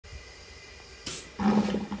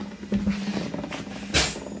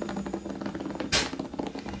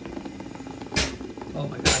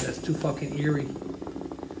too fucking eerie.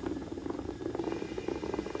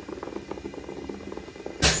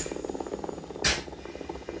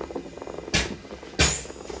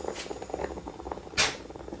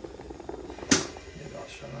 Maybe I'll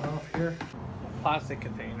shut it off here. A plastic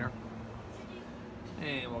container.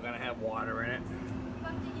 And we're gonna have water in it.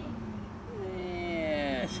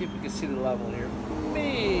 Yeah, see if we can see the level here.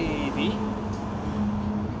 Maybe.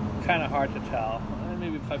 Kind of hard to tell.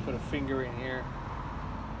 Maybe if I put a finger in here.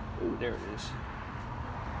 Ooh, there it is.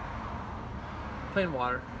 Plain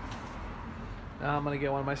water. Now I'm gonna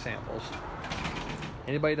get one of my samples.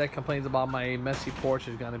 Anybody that complains about my messy porch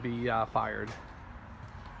is gonna be fired.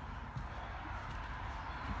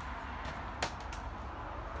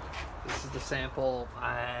 This is the sample.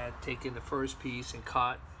 I had taken the first piece and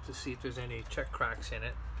cut to see if there's any check cracks in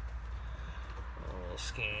it. A little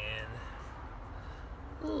scan.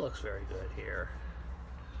 It looks very good here.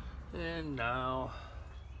 And now,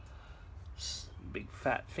 big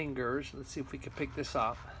fat fingers. Let's see if we can pick this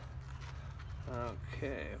up.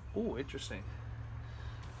 Okay. Ooh, interesting.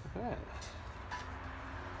 Okay.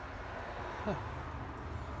 Huh.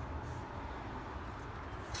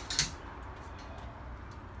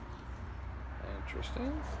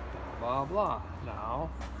 Interesting. Blah blah. Now,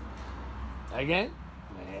 again,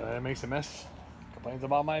 that makes a mess. Complains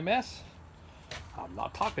about my mess. I'm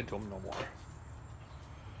not talking to him no more.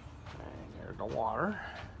 And there's the water.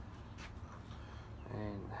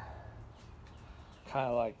 And kind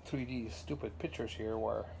of like 3D stupid pictures here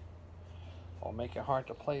where I'll make it hard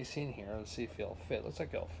to place in here. Let's see if it'll fit. Looks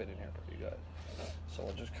like it'll fit in here pretty good. So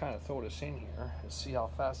we'll just kind of throw this in here and see how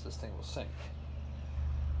fast this thing will sink.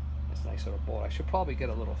 It's a nice little boat. I should probably get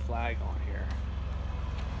a little flag on here.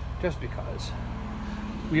 Just because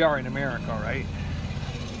we are in America, right?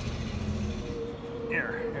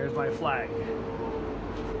 Here's my flag.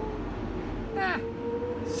 Ah,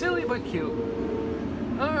 silly but cute.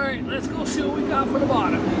 Alright, let's go see what we got for the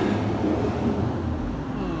bottom.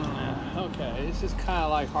 Okay, this is kind of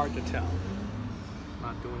like hard to tell.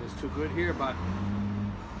 Not doing this too good here, but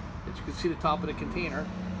as you can see the top of the container.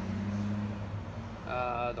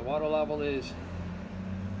 The water level is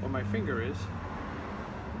where my finger is.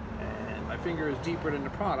 And my finger is deeper than the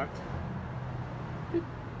product. Beep,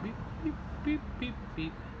 beep, beep, beep, beep,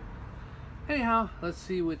 beep. Anyhow, let's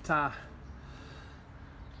see what kind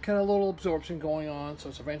of little absorption going on. So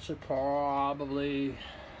it's eventually probably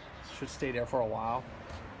should stay there for a while.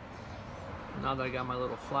 Now that I got my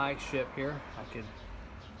little flagship here, I can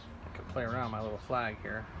play around with my little flag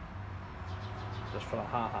here. Just for the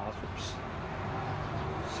ha-has. Oops.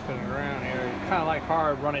 Spinning around here. It's kind of like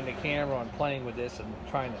hard running the camera and playing with this and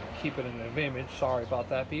trying to keep it in the image. Sorry about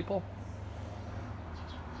that, people.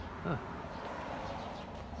 Huh.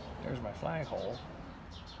 There's my flag hole.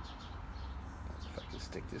 If I can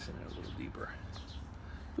stick this in there a little deeper.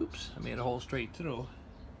 Oops, I made a hole straight through.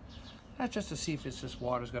 That's just to see if it's just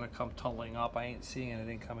water's gonna come tumbling up. I ain't seeing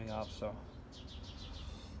anything coming up, so.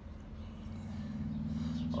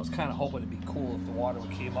 I was kind of hoping it'd be cool if the water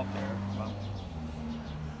came up there, but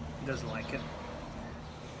he doesn't like it.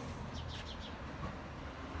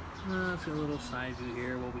 Let's get a little side view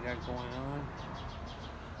here, what we got going on.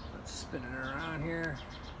 Let's spin it around here.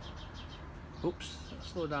 Oops,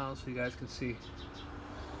 slow down so you guys can see.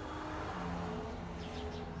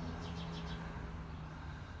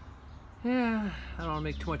 Yeah, I don't want to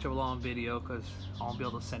make too much of a long video because I won't be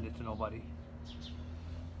able to send it to nobody.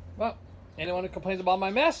 Well, anyone who complains about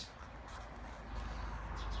my mess,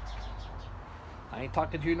 I ain't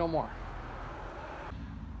talking to you no more.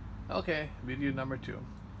 Okay, video number 2.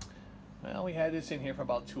 Well, we had this in here for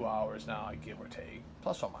about 2 hours now, I give or take,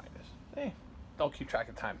 plus or minus. Don't keep track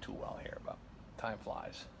of time too well here, but time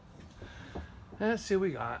flies. Let's see what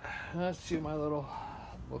we got. Let's see what my little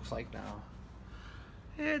looks like now.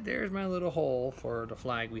 And there's my little hole for the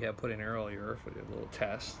flag we had put in earlier for the little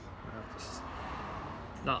test. It's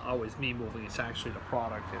not always me moving, it's actually the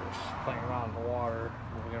product. It's playing around in the water,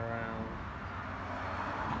 moving it around.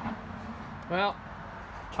 Well,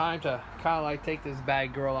 time to kind of like take this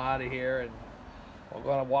bad girl out of here, and we're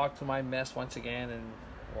going to walk to my mess once again, and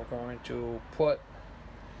we're going to put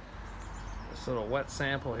this little wet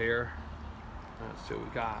sample here. Let's see what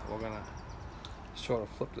we got. We're going to sort of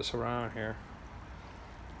flip this around here.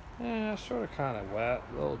 Yeah, sort of kind of wet.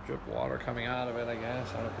 A little drip water coming out of it, I guess.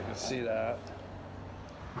 I don't know if you can see that.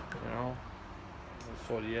 You know, let's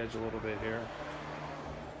show the edge a little bit here.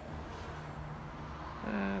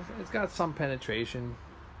 It's got some penetration.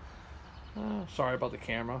 Sorry about the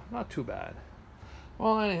camera. Not too bad.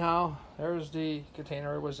 Well, anyhow, there's the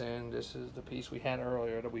container it was in. This is the piece we had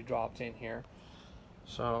earlier that we dropped in here.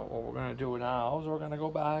 So what we're gonna do now is we're gonna go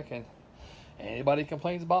back, and anybody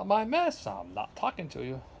complains about my mess, I'm not talking to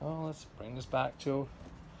you. So let's bring this back to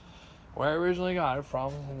where I originally got it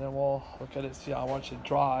from, and then we'll look at it, see how much it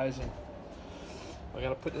dries. And we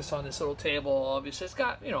gotta put this on this little table. Obviously it's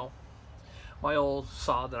got, you know, my old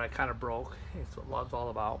saw that I kind of broke. It's what love's all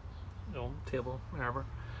about, you know, table, whatever.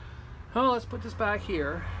 Well, let's put this back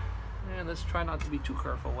here, and let's try not to be too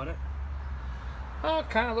careful with it. Well,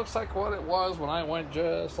 it kind of looks like what it was when I went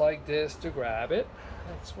just like this to grab it.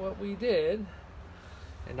 That's what we did,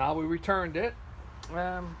 and now we returned it.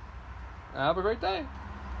 Have a great day.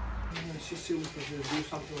 Let's just see if we can do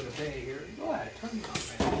something with a bay here. Go ahead, turn me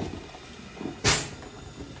on, man.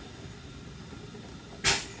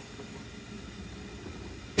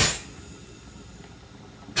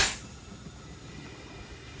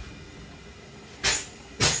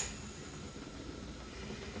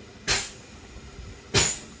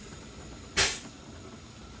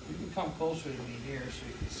 Come closer to me here so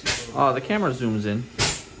you can see. Oh, the camera zooms in.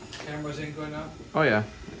 Camera's in good enough? Oh yeah.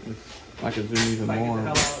 I could zoom even more. If I more.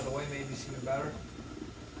 get the hell out of the way, maybe see it better.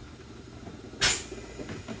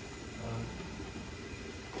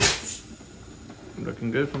 Looking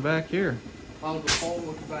good from back here. How's the phone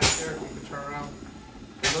looking back there? We can turn around.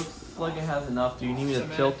 It looks like it has enough. Do you need me to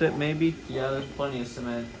Cement? tilt it maybe? Yeah, there's plenty of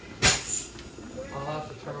cement. I'll have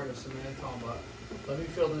to turn the cement on, but let me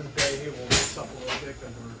fill this bay here. We'll mix up a little bit.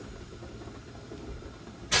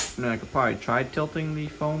 And I could probably try tilting the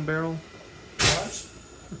foam barrel. What?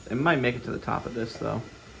 It might make it to the top of this though.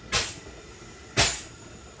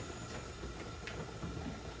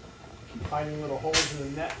 Keep finding little holes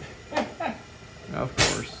in the net. Of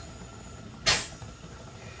course.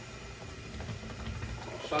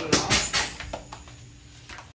 Shut it off.